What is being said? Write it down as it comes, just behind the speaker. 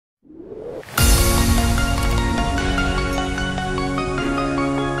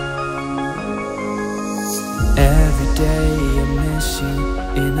miss you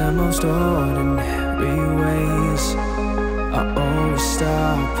in the most ordinary ways. I always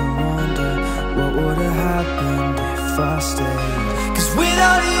stop and wonder what would have happened if I stayed. 'Cause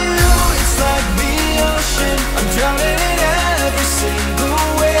without you, it's like the ocean, I'm drowning in every single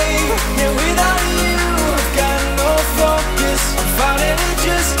wave. Yeah, without you, I've got no focus, I'm fighting to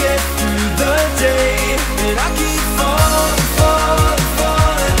just get through the day. And I keep falling, falling,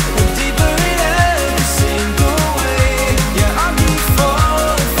 falling, and deeper in every single way. Yeah, I keep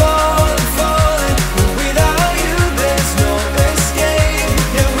falling, falling, falling, but without you there's no escape.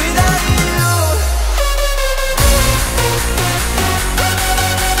 Yeah, without you.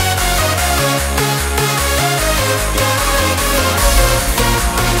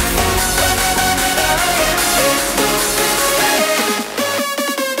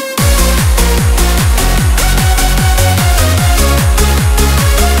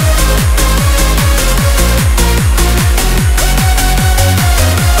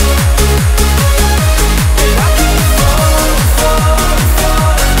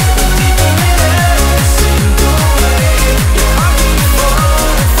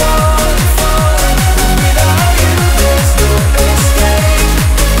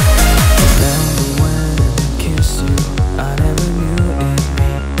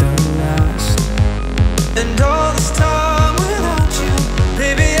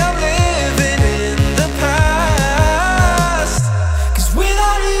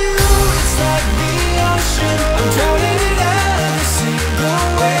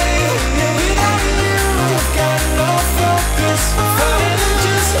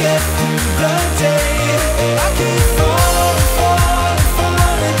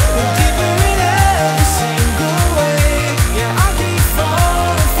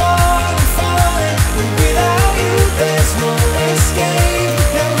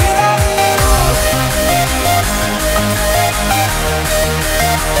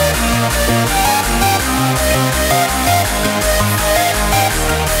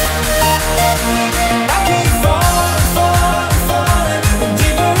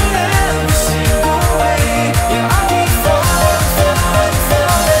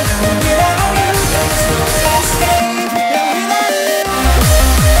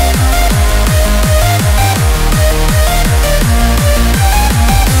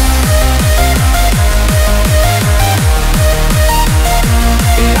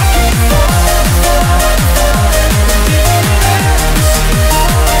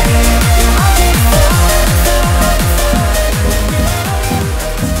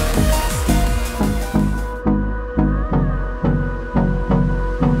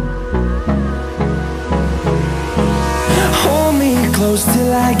 Close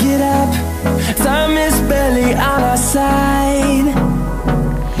till I get up, time is barely on our side.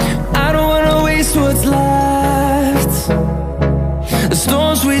 I don't wanna waste what's left. The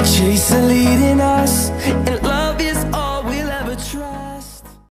storms we chase are leading us, and